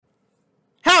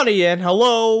Howdy and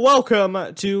hello,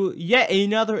 welcome to yet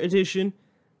another edition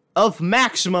of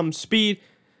Maximum Speed,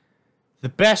 the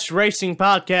best racing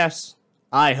podcast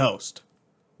I host.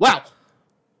 Well,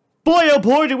 boy oh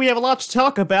boy do we have a lot to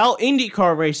talk about.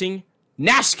 IndyCar racing,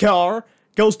 NASCAR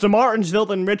goes to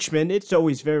Martinsville and Richmond. It's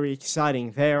always very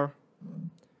exciting there.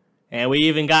 And we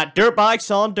even got dirt bikes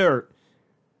on dirt.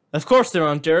 Of course they're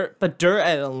on dirt, but dirt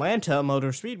at Atlanta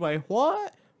Motor Speedway,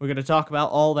 what? We're going to talk about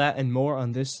all that and more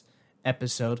on this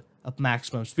episode of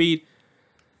Maximum Speed.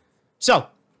 So,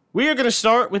 we are going to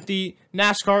start with the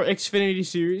NASCAR Xfinity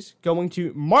Series going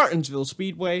to Martinsville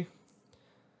Speedway.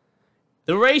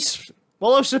 The race,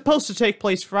 well, it was supposed to take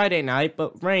place Friday night,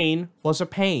 but rain was a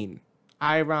pain.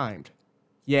 I rhymed.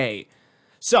 Yay.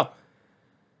 So,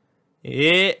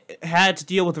 it had to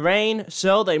deal with rain,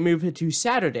 so they moved it to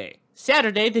Saturday.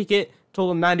 Saturday, they get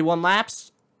total 91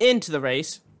 laps into the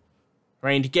race.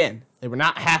 Rained again. They were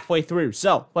not halfway through.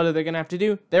 So, what are they going to have to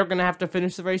do? They're going to have to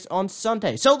finish the race on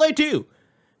Sunday. So they do.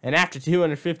 And after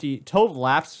 250 total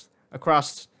laps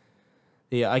across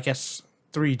the,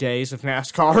 3 days of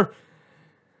NASCAR,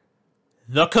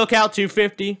 the Cookout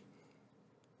 250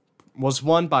 was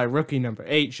won by rookie number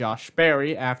 8, Josh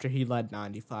Berry, after he led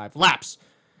 95 laps.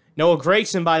 Noah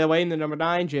Gragson, by the way, in the number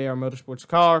 9 JR Motorsports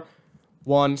car,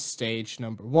 won stage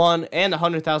number 1 and a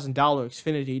 $100,000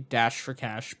 Xfinity Dash for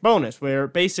Cash bonus, where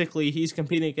basically he's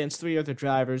competing against 3 other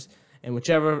drivers, and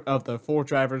whichever of the 4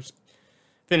 drivers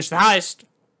finish the highest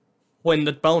win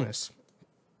the bonus.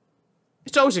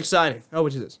 It's always exciting.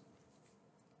 Always is.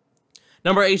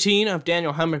 Number 18 of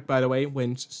Daniel Hemrick, by the way,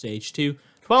 wins stage 2.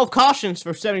 12 cautions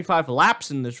for 75 laps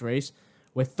in this race,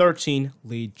 with 13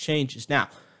 lead changes. Now,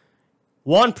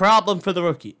 one problem for the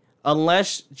rookie.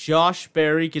 Unless Josh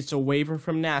Berry gets a waiver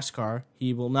from NASCAR,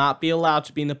 he will not be allowed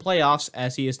to be in the playoffs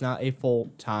as he is not a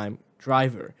full-time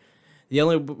driver. The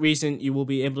only reason you will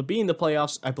be able to be in the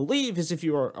playoffs, I believe, is if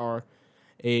you are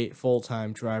a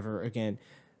full-time driver again.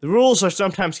 The rules are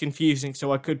sometimes confusing,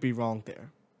 so I could be wrong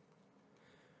there.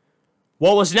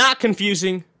 What was not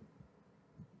confusing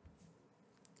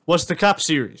was the Cup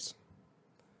Series.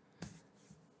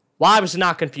 Why was it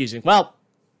not confusing? Well,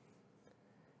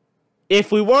 if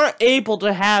we weren't able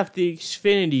to have the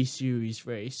Xfinity Series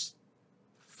race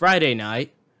Friday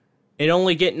night and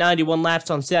only get 91 laps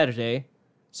on Saturday,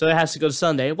 so it has to go to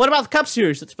Sunday, what about the Cup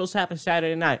Series that's supposed to happen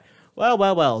Saturday night?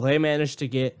 Well, they managed to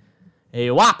get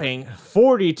a whopping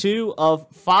 42 of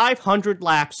 500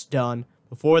 laps done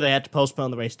before they had to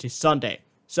postpone the race to Sunday.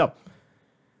 So,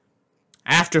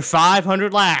 after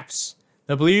 500 laps,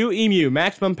 the Blue Emu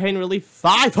Maximum Pain Relief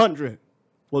 500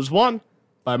 was won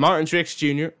by Martin Truex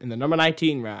Jr. in the number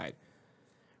 19 ride.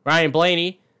 Ryan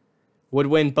Blaney would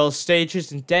win both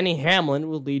stages, and Denny Hamlin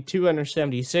would lead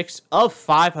 276 of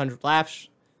 500 laps,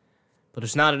 but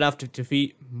it's not enough to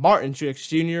defeat Martin Truex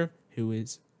Jr., who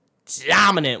is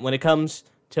dominant when it comes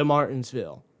to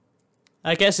Martinsville.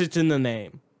 I guess it's in the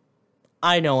name.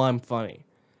 I know I'm funny.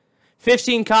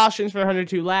 15 cautions for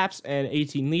 102 laps and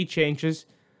 18 lead changes.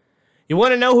 You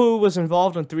want to know who was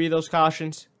involved in 3 of those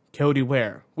cautions? Cody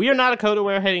Ware. We are not a Cody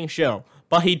Ware hating show,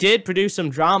 but he did produce some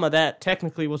drama that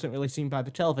technically wasn't really seen by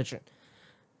the television.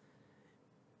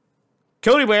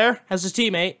 Cody Ware has his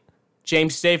teammate,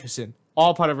 James Davison,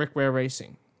 all part of Rick Ware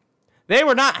Racing. They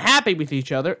were not happy with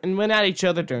each other and went at each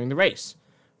other during the race.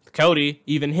 Cody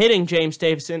even hitting James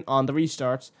Davison on the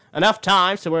restarts enough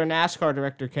times to where NASCAR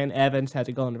director Ken Evans had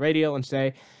to go on the radio and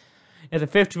say, if the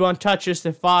 51 touches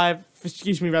the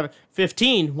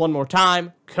 15 one more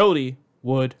time, Cody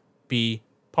would be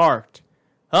parked.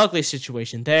 Ugly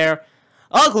situation there.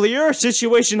 Uglier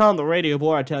situation on the radio,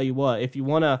 boy, I tell you what. If you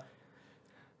want to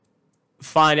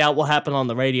find out what happened on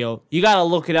the radio, you got to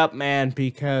look it up, man,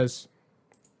 because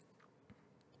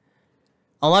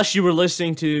unless you were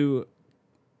listening to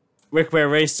Rick Ware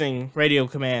Racing radio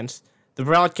commands, the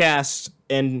broadcast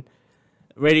and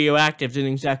Radioactive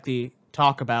didn't exactly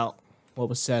talk about what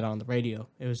was said on the radio.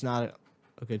 It was not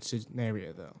a good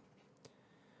scenario, though.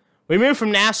 We move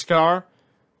from NASCAR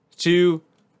to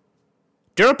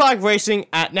dirt bike racing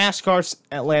at NASCAR's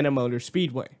Atlanta Motor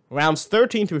Speedway. Rounds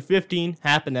 13 through 15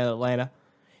 happened at Atlanta.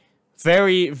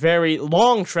 Very, very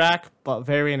long track, but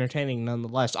very entertaining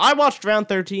nonetheless. I watched round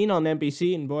 13 on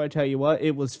NBC, and boy, I tell you what,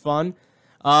 it was fun.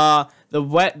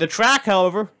 The track,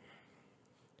 however,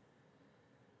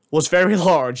 was very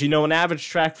large. You know, an average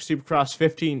track for Supercross,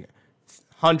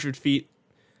 1,500 feet,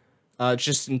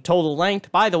 just in total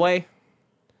length. By the way,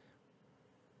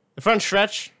 the front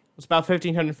stretch was about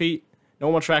 1,500 feet.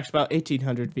 Normal track's about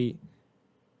 1,800 feet.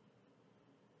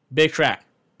 Big track.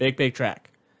 Big track.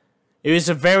 It was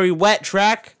a very wet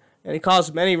track, and it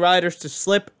caused many riders to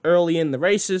slip early in the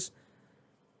races.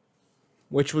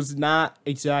 which was not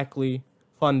exactly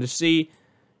fun to see,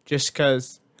 just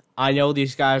because I know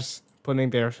these guys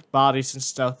putting their bodies and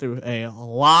stuff through a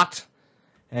lot,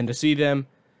 and to see them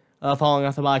falling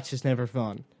off the bikes is never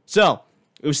fun. So,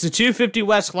 it was the 250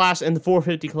 West class and the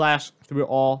 450 class through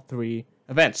all three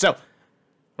events. So,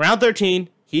 round 13,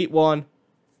 Heat 1,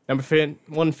 number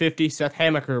 150, Seth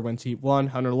Hamaker wins Heat 1,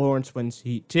 Hunter Lawrence wins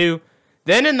Heat 2.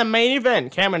 Then in the main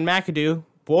event, Cameron McAdoo,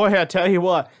 boy, I tell you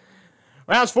what,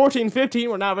 rounds 14 and 15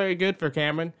 were not very good for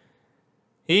Cameron.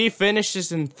 He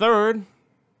finishes in third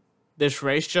this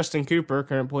race. Justin Cooper,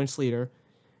 current points leader,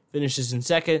 finishes in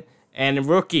second. And a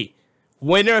rookie,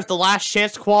 winner of the last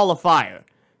chance qualifier,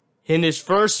 in his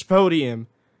first podium,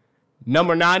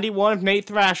 number 91 of Nate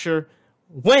Thrasher,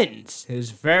 wins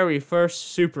his very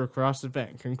first Supercross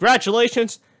event.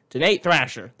 Congratulations to Nate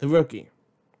Thrasher, the rookie.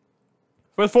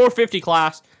 For the 450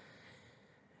 class,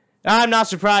 I'm not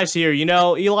surprised here. You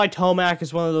know, Eli Tomac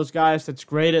is one of those guys that's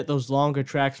great at those longer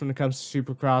tracks when it comes to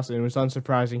Supercross, and it was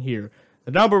unsurprising here.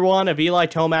 The number 1 of Eli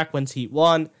Tomac wins Heat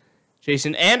 1.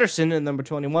 Jason Anderson, the number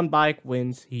 21 bike,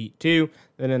 wins Heat 2.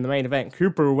 Then in the main event,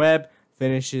 Cooper Webb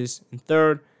finishes in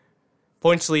third.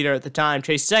 Points leader at the time,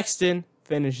 Chase Sexton,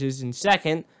 finishes in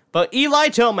second. But Eli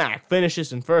Tomac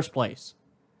finishes in first place.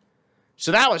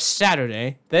 So that was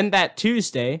Saturday. Then that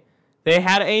Tuesday, they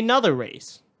had another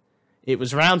race. It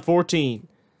was round 14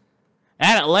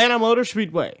 at Atlanta Motor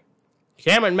Speedway.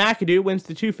 Cameron McAdoo wins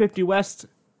the 250 West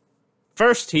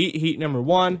first heat, heat number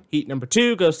 1. Heat number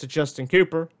 2 goes to Justin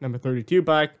Cooper, number 32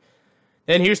 bike.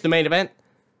 Then here's the main event.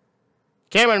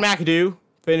 Cameron McAdoo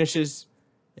finishes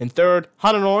in third.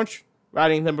 Hunter Lawrence,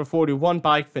 riding number 41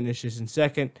 bike, finishes in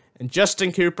second. And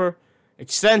Justin Cooper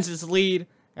extends his lead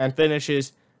and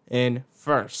finishes in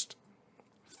first.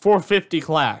 450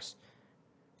 class.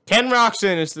 Ken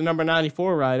Roczen is the number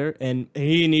 94 rider, and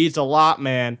he needs a lot,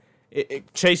 man.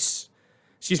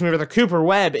 The Cooper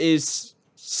Webb is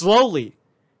slowly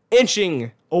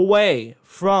inching away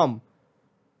from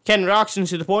Ken Roczen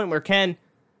to the point where Ken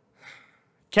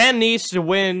needs to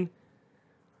win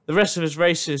the rest of his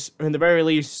races, or in the very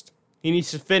least, he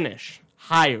needs to finish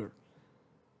higher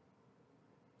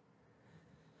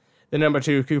than number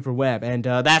 2 Cooper Webb, and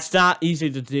that's not easy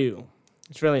to do.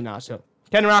 It's really not. So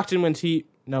Ken Roczen wins heat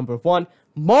number 1.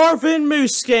 Marvin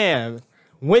Musquin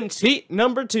wins heat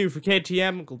number 2 for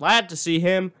KTM. Glad to see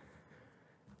him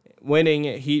winning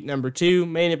heat number 2.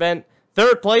 Main event,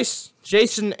 third place,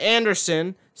 Jason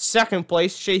Anderson. Second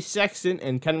place, Chase Sexton,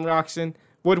 and Ken Roczen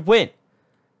would win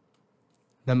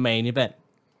the main event.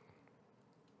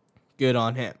 Good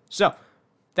on him. So,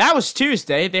 that was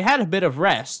Tuesday. They had a bit of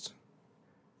rest.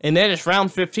 And then it's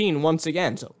round 15 once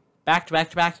again. So, back to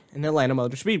back in Atlanta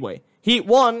Motor Speedway. Heat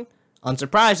 1,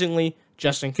 unsurprisingly,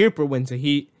 Justin Cooper wins a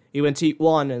heat. He wins heat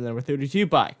 1 in the number 32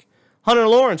 bike. Hunter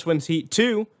Lawrence wins heat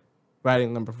 2,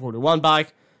 riding number 41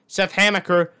 bike. Seth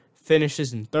Hamaker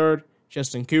finishes in third.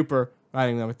 Justin Cooper,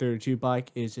 riding number 32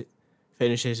 bike,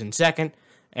 finishes in second.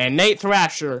 And Nate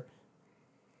Thrasher,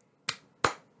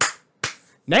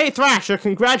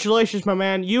 congratulations, my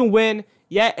man. You win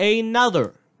yet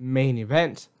another main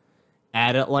event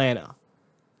at Atlanta.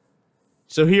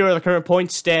 So here are the current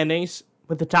point standings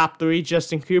with the top 3.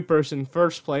 Justin Cooper's in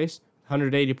first place,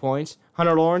 180 points.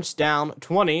 Hunter Lawrence down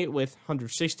 20 with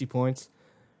 160 points.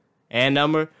 And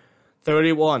number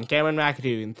 31, Cameron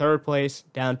McAdoo in third place,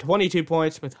 down 22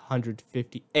 points with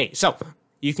 158. So,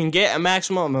 you can get a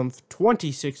maximum of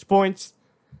 26 points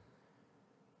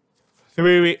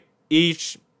through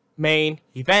each main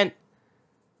event.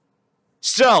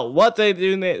 So, what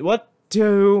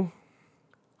do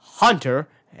Hunter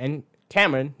and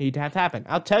Cameron need to have happen?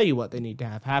 I'll tell you what they need to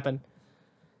have happen.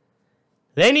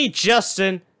 They need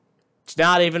Justin to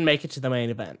not even make it to the main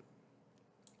event.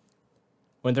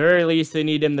 When the very least, they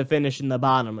need him to finish in the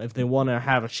bottom if they want to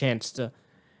have a chance to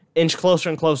inch closer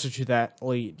and closer to that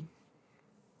lead.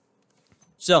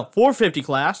 So, 450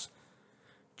 class,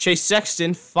 Chase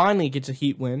Sexton finally gets a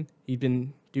heat win. He's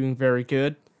been doing very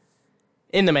good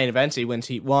in the main events. He wins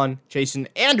heat 1. Jason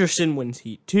Anderson wins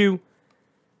heat 2.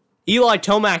 Eli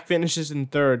Tomac finishes in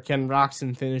third. Ken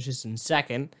Roczen finishes in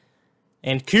second.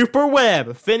 And Cooper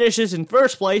Webb finishes in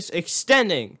first place,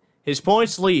 extending his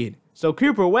points lead. So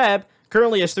Cooper Webb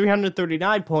currently has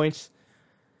 339 points,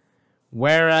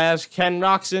 whereas Ken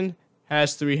Roczen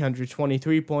has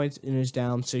 323 points and is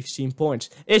down 16 points.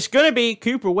 It's going to be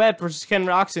Cooper Webb versus Ken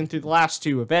Roczen through the last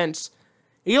 2 events.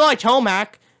 Eli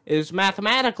Tomac is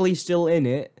mathematically still in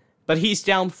it, but he's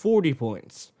down 40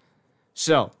 points.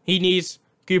 So, he needs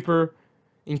Cooper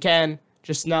and Ken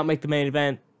just not make the main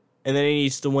event, and then he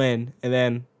needs to win, and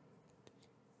then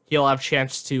he'll have a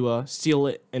chance to steal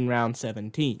it in round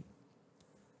 17.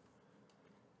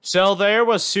 So there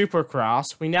was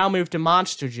Supercross. We now move to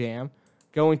Monster Jam,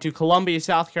 going to Columbia,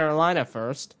 South Carolina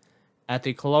first, at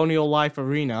the Colonial Life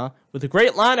Arena, with a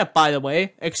great lineup, by the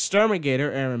way. Exterminator,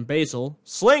 Aaron Basil,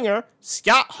 Slinger,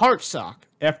 Scott Hartsock,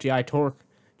 FTI Torque,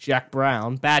 Jack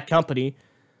Brown, Bad Company,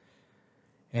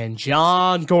 and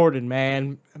John Gordon,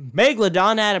 man.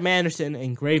 Megalodon, Adam Anderson,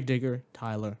 and Gravedigger,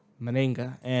 Tyler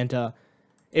Meninga. And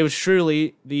it was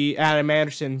truly the Adam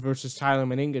Anderson versus Tyler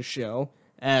Meninga show,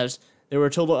 as there were a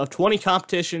total of 20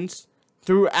 competitions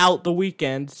throughout the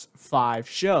weekend's 5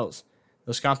 shows.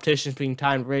 Those competitions being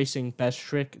time racing, best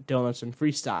trick, donuts, and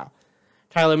freestyle.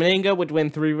 Tyler Meninga would win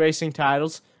 3 racing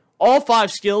titles, all 5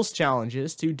 skills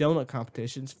challenges, 2 donut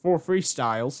competitions, 4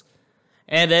 freestyles,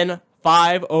 and then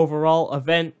 5 overall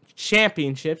event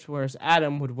championships, whereas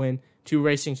Adam would win 2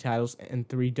 racing titles and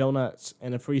 3 donuts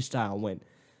and a freestyle win.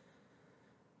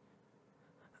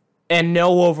 And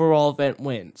no overall event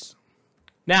wins.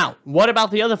 Now, what about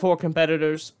the other 4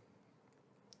 competitors?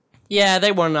 Yeah,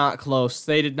 they were not close.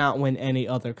 They did not win any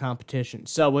other competition.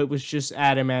 So it was just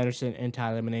Adam Anderson and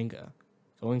Tyler Meninga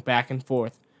going back and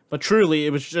forth. But truly,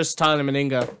 it was just Tyler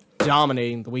Meninga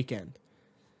dominating the weekend.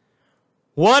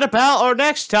 What about our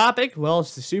next topic? Well,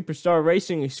 it's the Superstar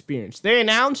Racing Experience. They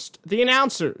announced the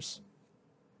announcers.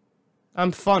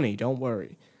 I'm funny, don't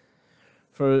worry.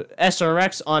 For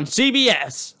SRX on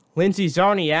CBS, Lindsay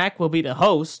Zarniak will be the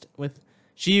host.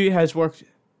 She has worked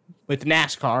with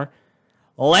NASCAR.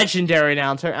 Legendary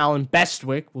announcer Alan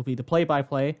Bestwick will be the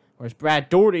play-by-play, whereas Brad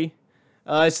Doherty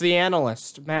is the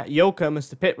analyst. Matt Yoakum is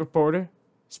the pit reporter.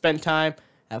 Spent time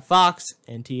at Fox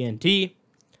and TNT.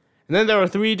 And then there are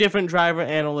 3 different driver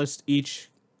analysts, each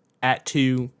at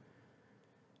 2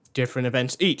 different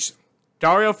events each.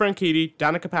 Dario Franchitti,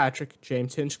 Danica Patrick,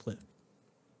 James Hinchcliffe.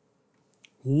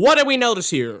 What do we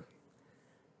notice here?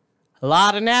 A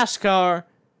lot of NASCAR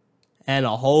and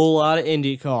a whole lot of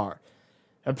IndyCar.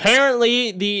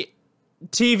 Apparently, the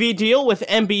TV deal with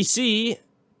NBC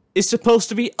is supposed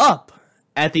to be up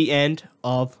at the end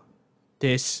of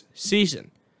this season.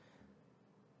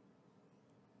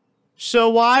 So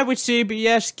why would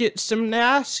CBS get some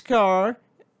NASCAR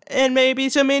and maybe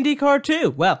some IndyCar too?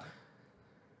 Well,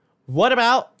 what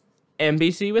about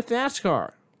NBC with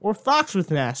NASCAR or Fox with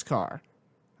NASCAR?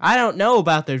 I don't know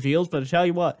about their deals, but I tell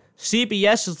you what,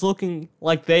 CBS is looking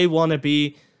like they want to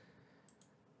be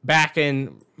back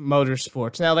in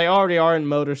motorsports. Now, they already are in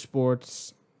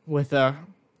motorsports with a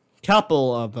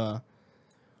couple of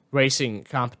racing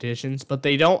competitions, but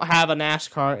they don't have a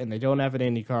NASCAR and they don't have an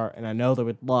IndyCar, and I know they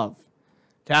would love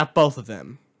to have both of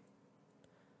them.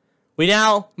 We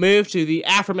now move to the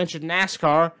aforementioned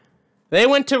NASCAR. They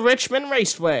went to Richmond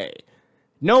Raceway.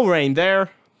 No rain there.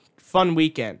 Fun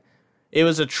weekend. It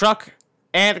was a truck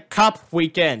and cup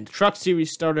weekend. Truck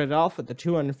Series started off with the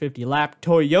 250-lap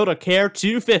Toyota Care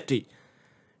 250.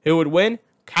 Who would win?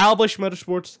 Kyle Busch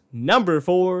Motorsports number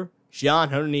 4, John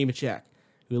Hunter Nemechek,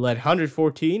 who led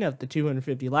 114 of the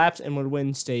 250 laps and would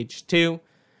win Stage 2.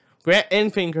 Grant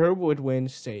Enfinger would win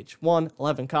Stage 1,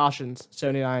 11 cautions,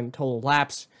 79 total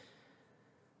laps.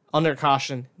 Under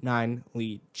caution, 9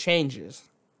 lead changes.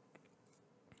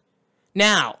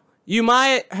 Now, you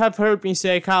might have heard me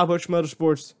say Kyle Busch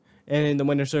Motorsports and in the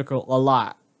winner's circle a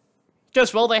lot.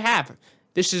 Just, well, they have.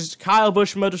 This is Kyle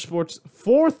Busch Motorsports'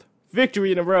 4th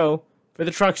victory in a row for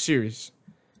the Truck Series.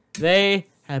 They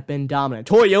have been dominant.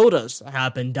 Toyotas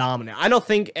have been dominant. I don't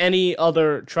think any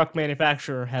other truck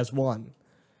manufacturer has won.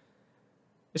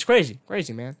 It's crazy.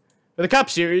 Crazy, man. For the Cup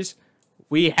Series,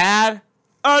 we had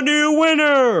a new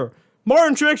winner!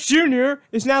 Martin Truex Jr.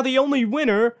 is now the only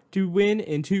winner to win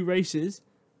in 2 races,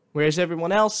 whereas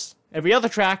everyone else, every other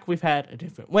track, we've had a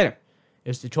different winner.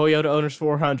 It's the Toyota Owners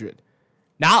 400.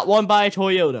 Not won by a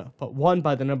Toyota, but won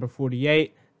by the number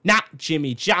 48. Not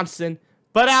Jimmy Johnson,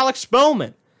 but Alex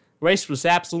Bowman. Race was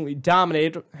absolutely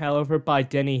dominated, however, by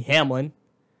Denny Hamlin,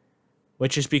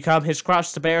 which has become his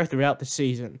cross to bear throughout the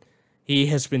season. He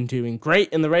has been doing great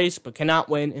in the race, but cannot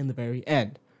win in the very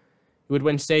end. He would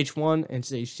win Stage 1 and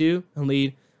Stage 2 and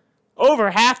lead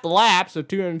over half the laps of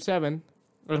 207,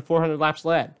 or the 400 laps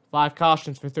led. 5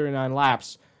 cautions for 39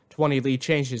 laps, 20 lead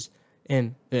changes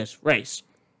in this race.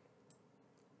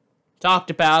 Talked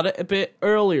about it a bit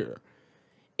earlier.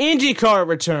 IndyCar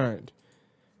returned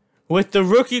with the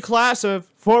rookie class of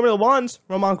Formula One's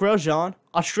Romain Grosjean,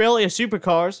 Australia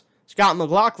Supercars, Scott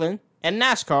McLaughlin, and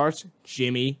NASCAR's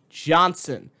Jimmy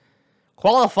Johnson.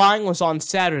 Qualifying was on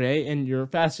Saturday, and your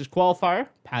fastest qualifier,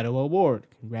 Pato O'Ward.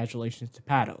 Congratulations to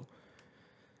Pato.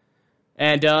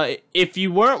 And if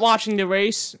you weren't watching the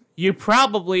race, you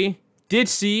probably did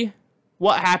see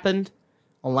what happened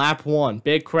on lap 1.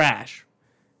 Big crash.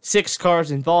 6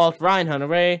 cars involved. Ryan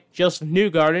Hunter-Reay, Joseph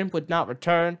Newgarden would not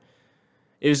return.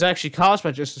 It was actually caused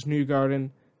by Joseph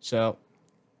Newgarden, so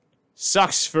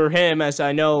sucks for him, as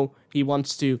I know he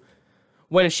wants to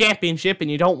win a championship,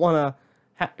 and you don't want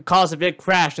to cause a big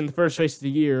crash in the first race of the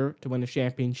year to win a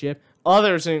championship.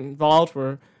 Others involved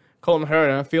were Colton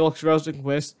Herta, Felix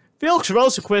Rosenqvist. Felix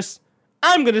Rosenqvist,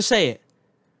 I'm going to say it.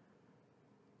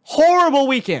 Horrible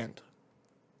weekend.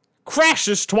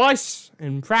 Crashes twice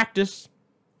in practice.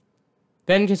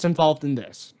 Then gets involved in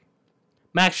this.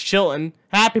 Max Chilton.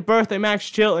 Happy birthday, Max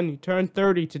Chilton. He turned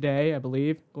 30 today, I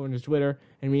believe, according to Twitter.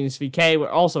 And Rinus VeeKay were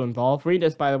also involved.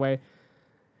 Rinus, by the way,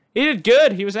 he did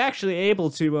good. He was actually able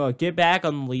to get back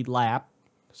on the lead lap.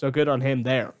 So good on him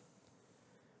there.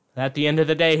 At the end of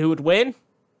the day, who would win?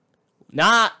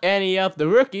 Not any of the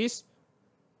rookies.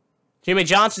 Jimmie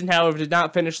Johnson, however, did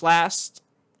not finish last.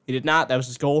 He did not. That was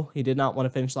his goal. He did not want to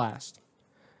finish last.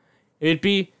 It would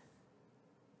be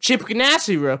Chip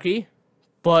Ganassi rookie,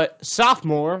 but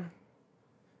sophomore,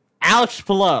 Alex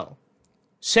Palou.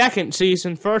 Second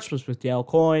season, first was with Dale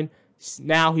Coyne.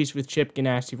 Now he's with Chip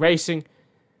Ganassi Racing.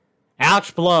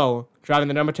 Alex Palou, driving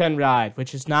the number 10 ride,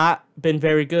 which has not been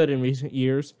very good in recent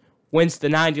years, wins the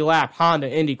 90-lap Honda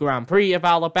Indy Grand Prix of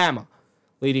Alabama,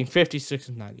 leading 56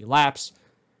 of 90 laps.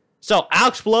 So,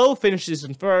 Alex Palou finishes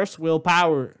in first. Will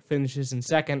Power finishes in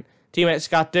second. Teammate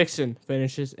Scott Dixon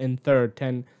finishes in third.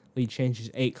 10 lead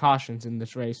changes, 8 cautions in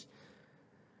this race.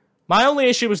 My only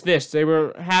issue was this. They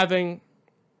were having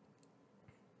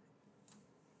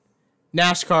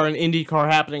NASCAR and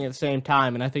IndyCar happening at the same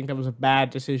time, and I think that was a bad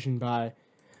decision by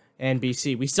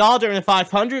NBC. We saw during the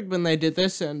 500 when they did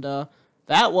this, and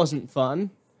that wasn't fun,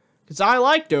 because I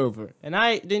liked Dover, and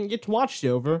I didn't get to watch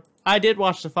Dover. I did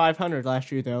watch the 500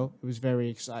 last year, though. It was very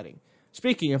exciting.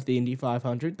 Speaking of the Indy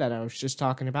 500 that I was just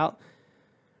talking about,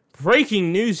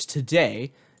 breaking news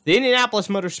today, the Indianapolis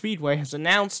Motor Speedway has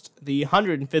announced the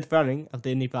 105th running of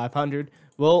the Indy 500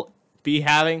 will be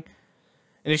having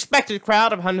an expected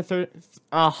crowd of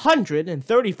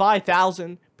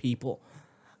 135,000 people.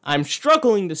 I'm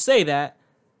struggling to say that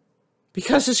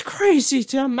because it's crazy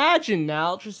to imagine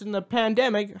now, just in the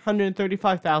pandemic,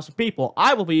 135,000 people.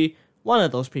 I will be one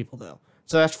of those people, though.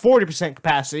 So that's 40%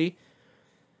 capacity.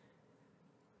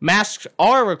 Masks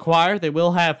are required. They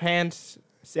will have hand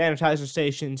sanitizer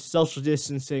stations, social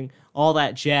distancing, all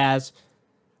that jazz.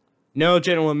 No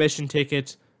general admission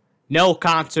tickets. No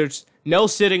concerts. No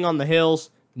sitting on the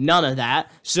hills. None of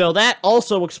that. So that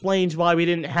also explains why we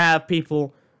didn't have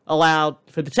people allowed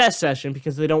for the test session,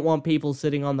 because they don't want people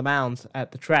sitting on the mounds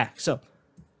at the track. So,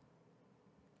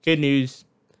 good news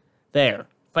there.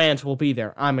 Fans will be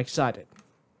there. I'm excited.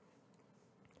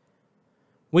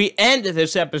 We end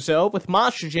this episode with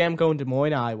Monster Jam going to Des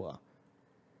Moines, Iowa.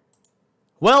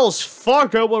 Wells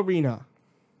Fargo Arena.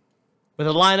 With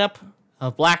a lineup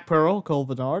of Black Pearl, Cole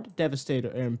Bernard,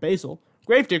 Devastator, Aaron Basil,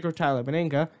 Gravedigger, Tyler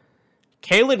Meninga,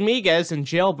 Kaylin Miguez, and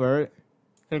Jailbird.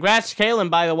 Congrats to Kaylin,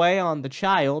 by the way, on the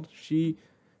child. She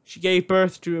gave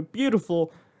birth to a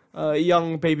beautiful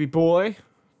young baby boy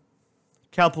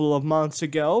a couple of months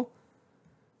ago.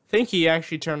 I think he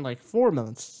actually turned like 4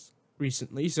 months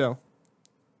recently, so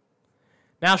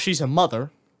now she's a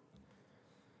mother.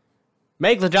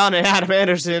 Megalodon and Adam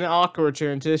Anderson, awkward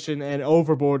transition, and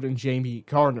Overboard and Jamie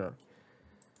Garner.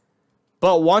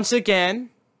 But once again,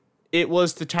 it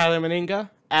was the Tyler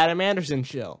Meninga, Adam Anderson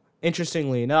show.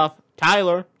 Interestingly enough,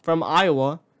 Tyler from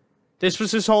Iowa, this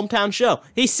was his hometown show.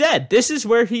 He said this is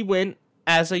where he went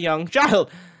as a young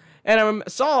child. And I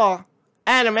saw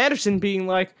Adam Anderson being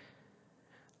like,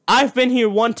 I've been here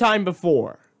one time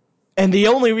before. And the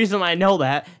only reason I know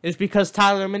that is because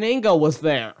Tyler Meninga was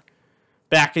there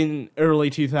back in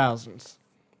early 2000s.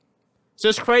 So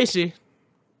it's crazy.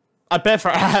 I bet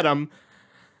for Adam,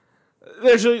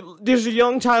 there's a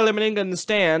young Tyler Meninga in the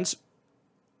stands.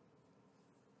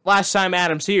 Last time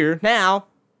Adam's here. Now,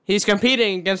 he's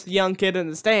competing against the young kid in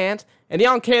the stands. And the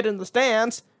young kid in the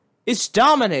stands is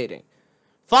dominating.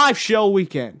 5-show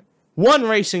weekend. 1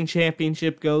 racing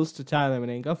championship goes to Tyler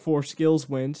Meninga. 4 skills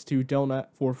wins, 2 donut,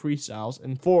 4 freestyles,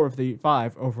 and 4 of the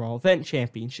 5 overall event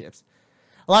championships.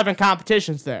 11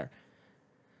 competitions there.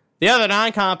 The other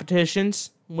 9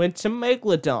 competitions went to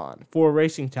Megalodon. 4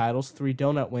 racing titles, 3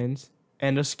 donut wins,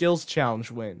 and a skills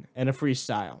challenge win, and a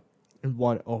freestyle, and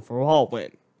 1 overall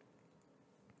win.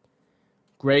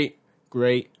 Great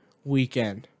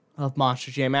weekend of Monster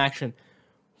Jam action.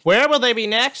 Where will they be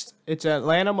next? It's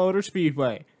Atlanta Motor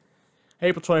Speedway.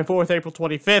 April 24th, April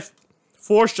 25th.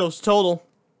 4 shows total.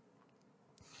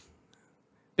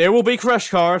 There will be crush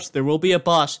cars. There will be a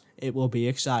bus. It will be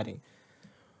exciting.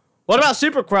 What about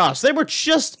Supercross? They were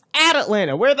just at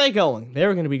Atlanta. Where are they going?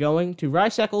 They're going to be going to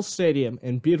Rice Eccles Stadium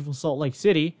in beautiful Salt Lake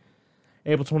City,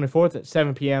 April 24th at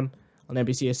 7 p.m. on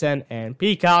NBCSN and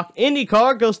Peacock.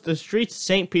 IndyCar goes to the streets of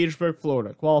St. Petersburg,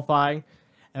 Florida, qualifying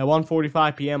at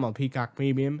 1:45 p.m. on Peacock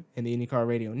Premium and the IndyCar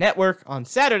Radio Network on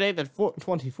Saturday, the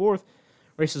 24th.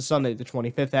 Races Sunday, the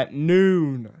 25th at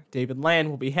noon. David Land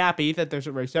will be happy that there's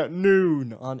a race at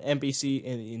noon on NBC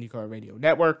and the IndyCar Radio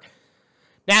Network.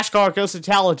 NASCAR goes to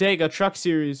Talladega Truck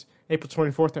Series, April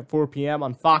 24th at 4 p.m.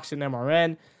 on Fox and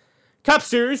MRN. Cup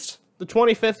Series, the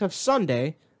 25th of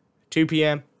Sunday, 2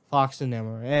 p.m., Fox and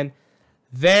MRN.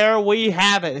 There we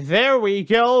have it. There we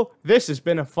go. This has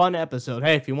been a fun episode.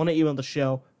 Hey, if you want to email the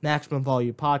show,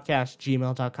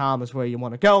 MaximumVolumePodcast@gmail.com is where you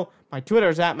want to go. My Twitter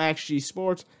is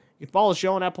 @MaxGSports. You can follow the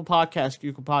show on Apple Podcasts,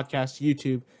 Google Podcasts,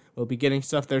 YouTube. We'll be getting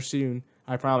stuff there soon.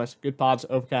 I promise. Good Pods,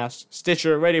 Overcast,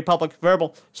 Stitcher, Radio Public,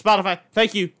 Verbal, Spotify.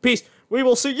 Thank you. Peace. We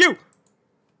will see you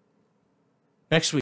next week.